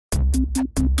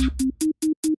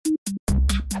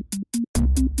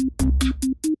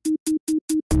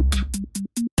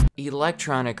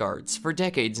Electronic Arts. For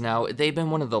decades now, they've been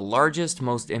one of the largest,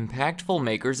 most impactful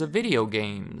makers of video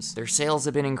games. Their sales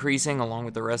have been increasing along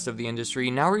with the rest of the industry,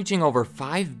 now reaching over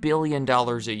 $5 billion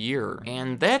a year.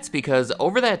 And that's because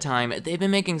over that time, they've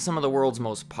been making some of the world's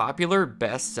most popular,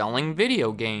 best-selling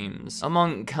video games.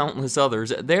 Among countless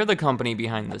others, they're the company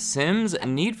behind The Sims,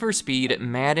 Need for Speed,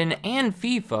 Madden, and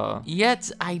FIFA.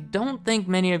 Yet, I don't think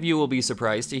many of you will be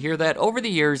surprised to hear that over the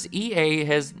years, EA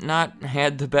has not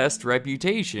had the best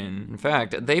reputation. In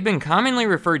fact, they've been commonly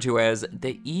referred to as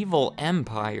the Evil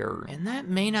Empire, and that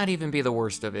may not even be the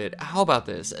worst of it. How about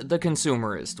this? The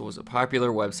Consumerist was a popular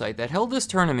website that held this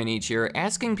tournament each year,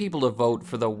 asking people to vote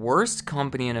for the worst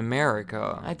company in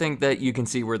America. I think that you can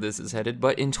see where this is headed,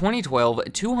 but in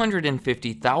 2012,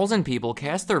 250,000 people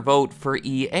cast their vote for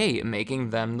EA, making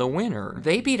them the winner.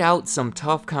 They beat out some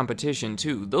tough competition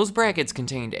too. Those brackets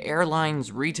contained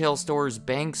airlines, retail stores,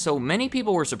 banks, so many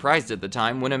people were surprised at the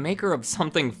time when a maker of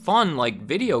something fun like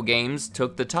video games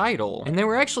took the title. And they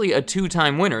were actually a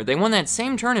two-time winner. They won that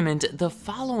same tournament the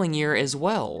following year as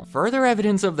well. Further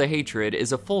evidence of the hatred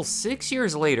is a full 6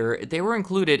 years later, they were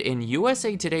included in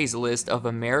USA Today's list of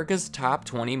America's top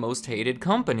 20 most hated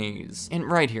companies. And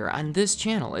right here on this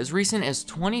channel, as recent as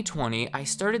 2020, I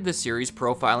started the series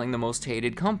profiling the most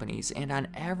hated companies, and on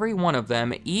every one of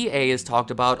them, EA is talked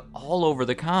about all over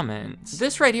the comments.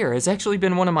 This right here has actually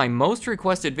been one of my most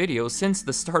requested videos since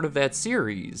the start of that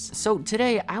series. So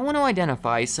today, I want to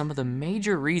identify some of the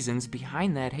major reasons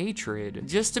behind that hatred.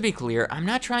 Just to be clear, I'm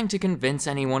not trying to convince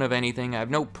anyone of anything, I have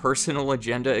no personal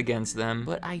agenda against them,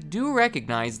 but I do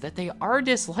recognize that they are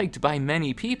disliked by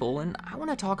many people, and I want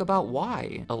to talk about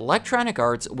why. Electronic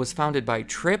Arts was founded by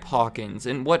Trip Hawkins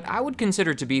in what I would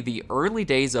consider to be the early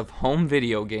days of home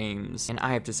video games. And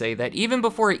I have to say that even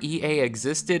before EA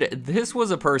existed, this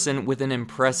was a person with an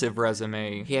impressive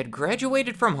resume. He had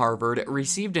graduated from Harvard,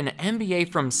 received an MBA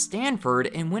from Stanford,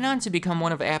 and went on to become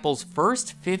one of Apple's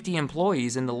first 50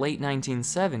 employees in the late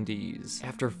 1970s.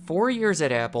 After 4 years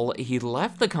at Apple, he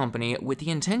left the company with the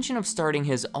intention of starting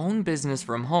his own business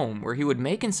from home, where he would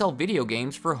make and sell video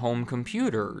games for home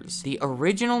computers. The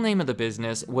original name of the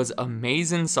business was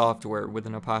Amazin' Software with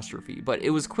an apostrophe, but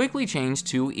it was quickly changed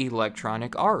to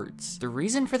Electronic Arts. The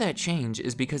reason for that change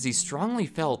is because he strongly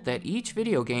felt that each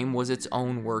video game was its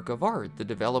own work of art. The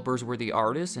developers were the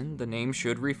artists, and the name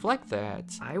should reflect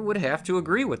that. I would have to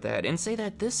agree with that and say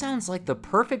that this sounds like the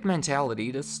perfect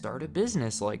mentality to start a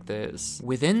business like this.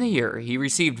 Within the year, he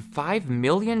received $5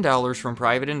 million from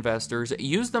private investors,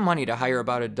 used the money to hire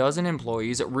about a dozen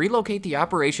employees, relocate the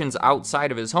operations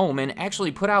outside of his home, and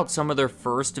actually put out some of their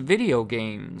first video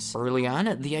games. Early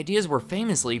on, the ideas were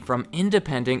famously from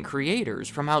independent creators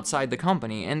from outside the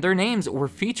company, and their names were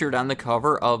featured on the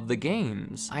cover of the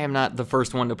games. I am not the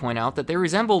first one to point out that they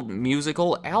resembled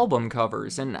musical album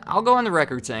covers, and I'll go on the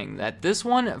record saying that this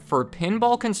one for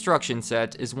Pinball Construction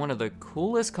Set is one of the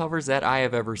coolest covers that I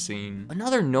have ever seen.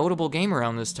 Another notable game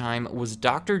around this time was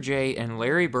Dr. J and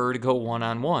Larry Bird Go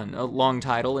One-on-One, a long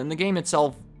title, and the game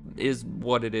itself is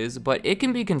what it is, but it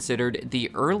can be considered the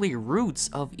early roots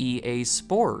of EA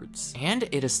Sports. And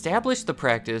it established the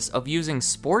practice of using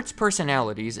sports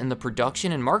personalities in the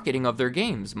production and marketing of their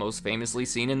games, most famously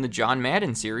seen in the John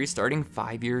Madden series starting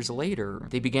 5 years later.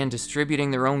 They began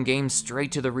distributing their own games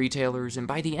straight to the retailers, and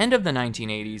by the end of the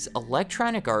 1980s,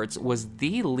 Electronic Arts was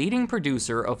the leading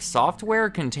producer of software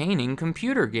containing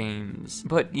computer games.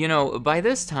 But, you know, by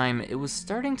this time, it was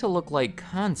starting to look like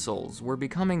consoles were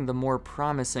becoming the more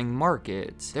promising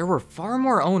market. There were far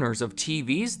more owners of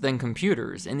TVs than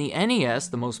computers, and the NES,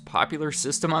 the most popular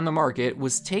system on the market,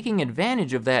 was taking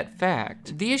advantage of that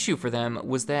fact. The issue for them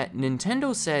was that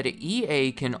Nintendo said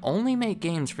EA can only make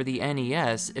games for the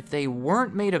NES if they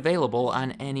weren't made available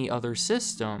on any other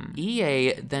system.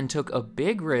 EA then took a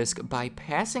big risk by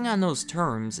passing on those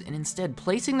terms and instead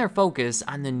placing their focus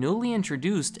on the newly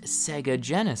introduced Sega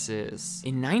Genesis.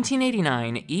 In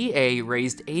 1989, EA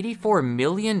raised $84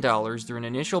 million through an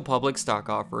initial public stock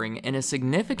offering, and a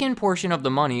significant portion of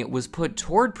the money was put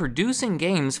toward producing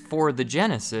games for the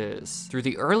Genesis. Through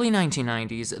the early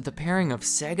 1990s, the pairing of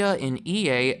Sega and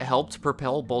EA helped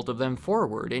propel both of them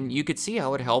forward, and you could see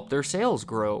how it helped their sales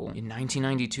grow. In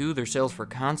 1992, their sales for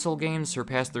console games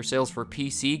surpassed their sales for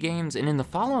PC games, and in the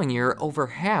following year, over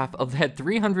half of that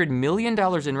 $300 million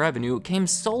in revenue came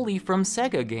solely from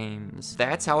Sega games.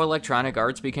 That's how Electronic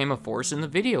Arts became a force in the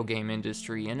video game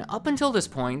industry, and up until this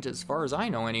point, as far as I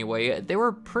know, know anyway, they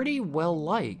were pretty well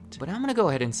liked. But I'm gonna go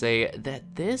ahead and say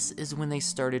that this is when they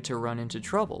started to run into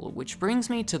trouble, which brings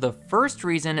me to the first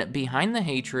reason behind the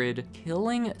hatred: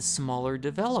 killing smaller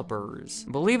developers.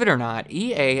 Believe it or not,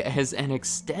 EA has an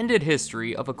extended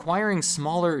history of acquiring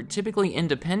smaller, typically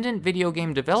independent video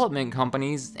game development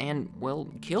companies and, well,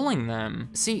 killing them.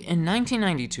 See, in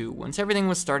 1992, once everything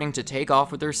was starting to take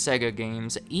off with their Sega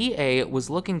games, EA was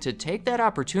looking to take that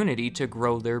opportunity to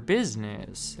grow their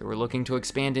business. They were looking to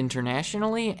expand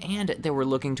internationally, and they were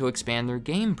looking to expand their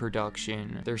game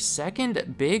production. Their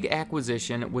second big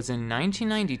acquisition was in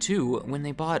 1992 when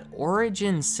they bought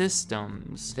Origin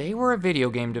Systems. They were a video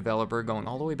game developer going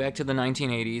all the way back to the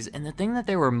 1980s, and the thing that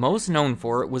they were most known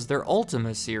for was their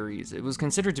Ultima series. It was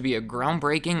considered to be a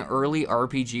groundbreaking early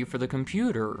RPG for the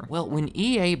computer. Well, when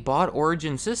EA bought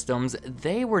Origin Systems,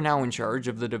 they were now in charge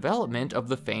of the development of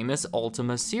the famous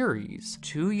Ultima series.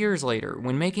 2 years later,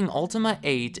 when making Ultima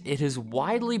 8, it is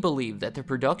widely believed that the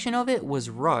production of it was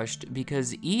rushed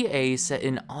because EA set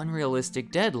an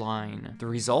unrealistic deadline. The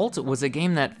result was a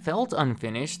game that felt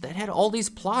unfinished, that had all these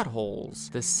plot holes.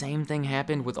 The same thing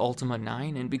happened with Ultima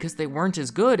 9, and because they weren't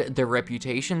as good, their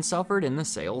reputation suffered and the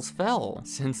sales fell.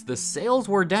 Since the sales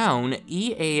were down,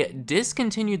 EA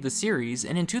discontinued the series,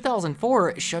 and in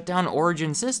 2004 shut down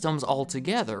Origin Systems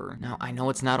altogether. Now, I know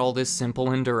it's not all this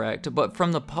simple and direct, but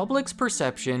from the public's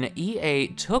perception, EA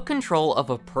took control of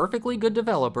a perfectly good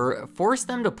developer, forced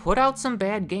them to put out some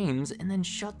bad games, and then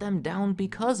shut them down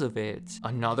because of it.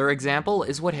 Another example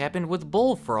is what happened with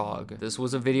Bullfrog. This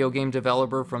was a video game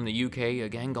developer from the UK,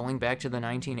 again going back to the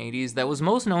 1980s, that was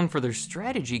most known for their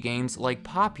strategy games like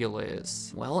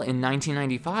Populous. Well, in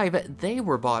 1995, they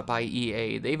were bought by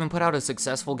EA. They even put out a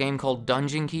successful game called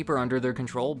Dungeon Keeper under their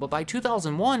control, but by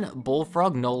 2001,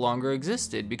 Bullfrog no longer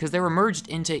existed because they were merged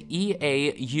into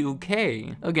EA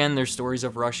UK. Again, there's stories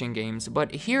of rushing games,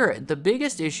 but here, the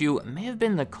biggest issue may have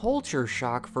been the culture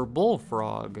shock for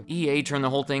Bullfrog. EA turned the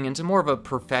whole thing into more of a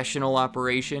professional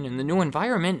operation, and the new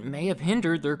environment may have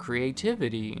hindered their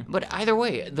creativity. But either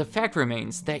way, the fact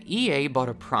remains that EA bought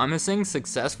a promising,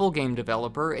 successful game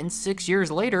developer, and 6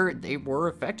 years later, they were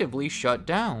effectively shut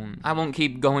down. I won't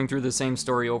keep going through the same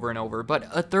story over and over, but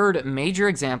a third major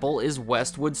example is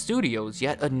Westwood Studios,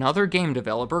 yet another game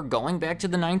developer going back to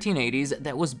the 1980s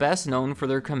that was best known for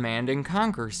their Command &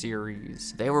 Conquer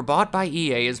series. They were bought by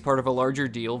EA as part of a larger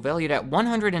deal valued at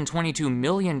 $122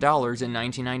 million in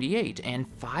 1998, and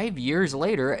 5 years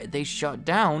later, they shut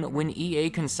down when EA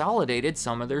consolidated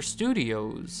some of their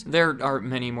studios. There are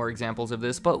many more examples of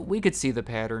this, but we could see the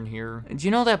pattern here. Do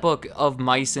you know that book Of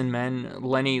Mice and Men?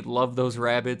 Lenny loved those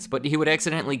rabbits, but he would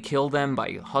accidentally kill them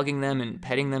by hugging them and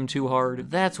petting them too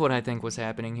hard. That's what I think was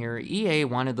happening here. EA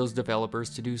wanted those developers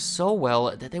to do so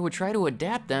well that they would try to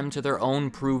adapt them to their own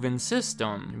proven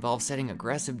system. It involved setting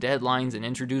aggressive deadlines and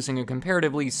introducing a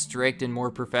comparatively strict and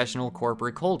more professional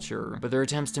corporate culture. But their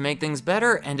attempts to make things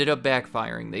better ended up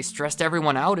backfiring. They stressed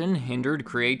everyone out and hindered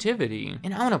creativity.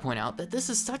 And I want to point out that this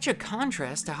is such a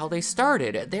contrast to how they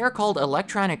started. They are called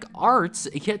Electronic Arts,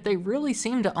 yet they really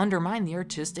seem to undermine the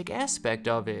artistic aspect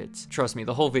of it. Trust me,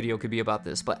 the whole video could be about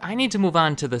this, but I need to move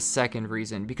on to the second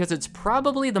reason, because it's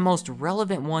probably the most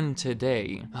relevant one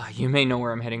today. You may know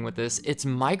where I'm heading with this. It's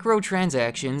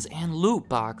microtransactions and loot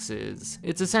boxes.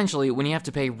 It's essentially when you have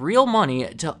to pay real money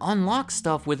to unlock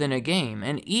stuff within a game,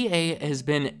 and EA has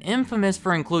been infamous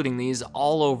for including these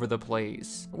all over the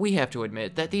place. We have to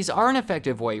admit that these are an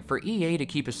effective way for EA to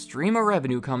keep a stream of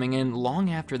revenue coming in long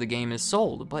after the game is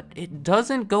sold, but it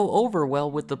doesn't go over well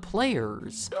with the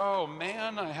players. Oh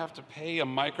man, I have to pay a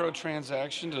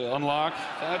microtransaction to unlock?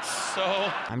 That's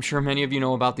so... I'm sure many of you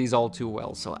know about these all too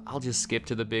well, so I'll just skip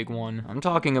to the big one. I'm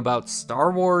talking about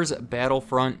Star Wars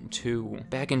Battlefront 2.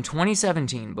 Back in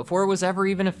 2017, before it was ever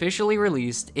even officially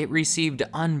released, it received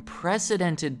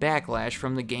unprecedented backlash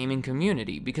from the gaming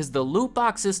community because the loot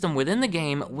box system within the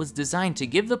game was designed to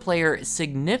give the player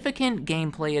significant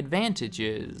gameplay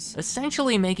advantages,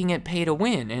 essentially making it pay to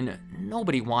win, and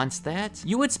nobody wants that.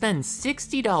 You would spend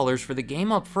 $60 for the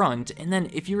game up front, and then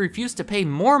if you refuse to pay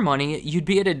more money, you'd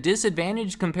be at a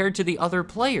disadvantage compared to the other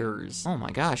players. Oh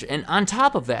my gosh, and on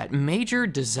top of that, major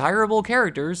desirable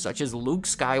characters such as Luke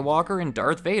Skywalker and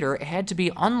Darth Vader had to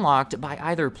be unlocked by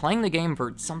either playing the game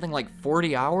for something like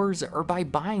 40 hours or by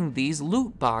buying these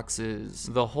loot boxes.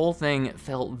 The whole thing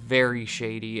felt very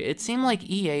shady. It seemed like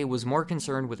EA was more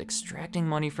concerned with extracting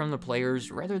money from the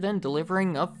players rather than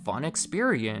delivering a fun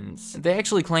experience. They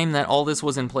actually claimed that all this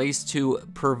was in place to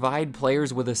provide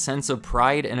players with a sense of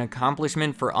pride and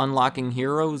accomplishment for unlocking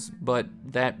heroes, but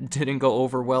that didn't go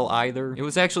over well either. It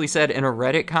was actually said in a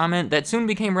Reddit comment that soon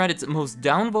became Reddit's most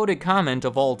downvoted comment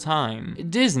of all time.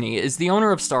 Disney is the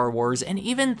owner of Star Wars, and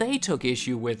even they took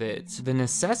issue with it. The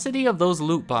necessity of those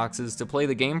loot boxes to play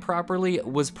the game properly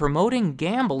was promoting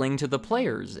gambling to the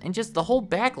players, and just the whole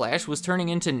backlash was turning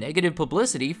into negative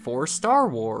publicity for Star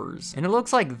Wars. And it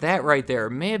looks like that right there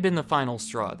may have been the final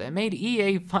straw that made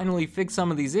EA finally fix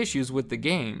some of these issues with the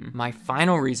game. My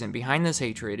final reason behind this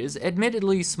hatred is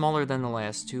admittedly smaller than the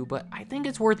last two, but I think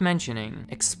it's worth mentioning: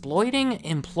 exploiting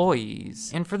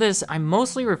employees. And for this, I'm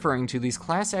mostly referring to these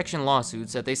class action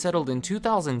lawsuits that they settled in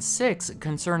 2006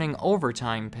 concerning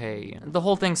overtime pay. The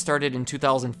whole thing started in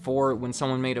 2004 when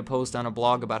someone made a post on a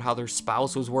blog about how their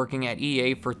spouse was working at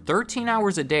EA for 13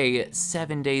 hours a day,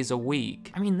 7 days a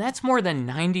week. I mean, that's more than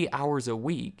 90 hours a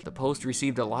week. The post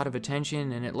received a lot of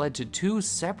attention, and it led to two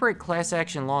separate class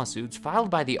action lawsuits filed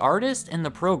by the artist and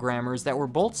the programmers that were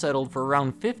both settled for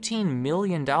around $15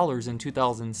 million in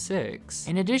 2006.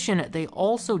 In addition, they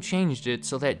also changed it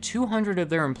so that 200 of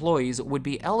their employees would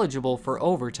be eligible for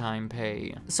overtime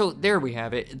pay. So there we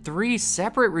have it, 3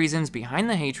 separate reasons behind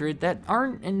the hatred that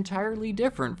aren't entirely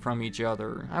different from each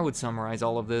other. I would summarize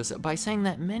all of this by saying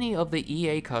that many of the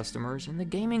EA customers and the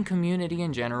gaming community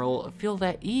in general feel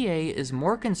that EA is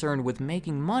more concerned with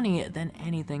making money than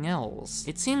anything else.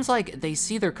 It seems like they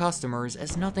see their customers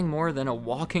as nothing more than a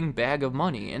walking bag of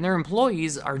money, and their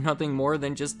employees are nothing more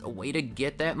than just a way to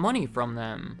get that money from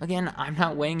them. Again, I'm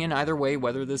not weighing in either way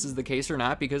whether this is the case or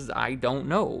not because I don't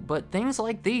know, but things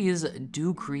like these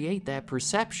do create that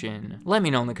perception. Let me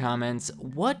know in the comments,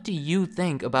 what do you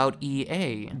think about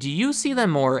EA? Do you see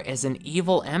them more as an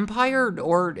evil empire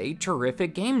or a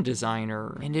terrific game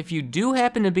designer? And if you do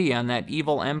happen to be on that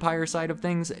evil empire side of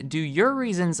things, do your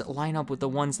reasons line up with the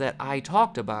ones that I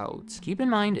talked about? Keep in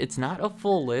mind, it's not a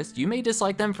full list. You may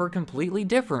dislike them for completely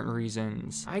different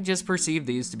reasons. I just perceive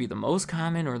these to be the most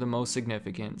common or the most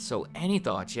significant, so any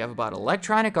thoughts you have about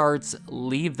Electronic Arts,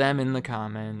 leave them in the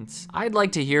comments. I'd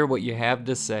like to hear what you have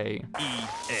to say.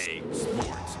 EA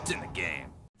Sports, it's in the game.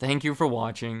 Thank you for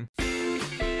watching.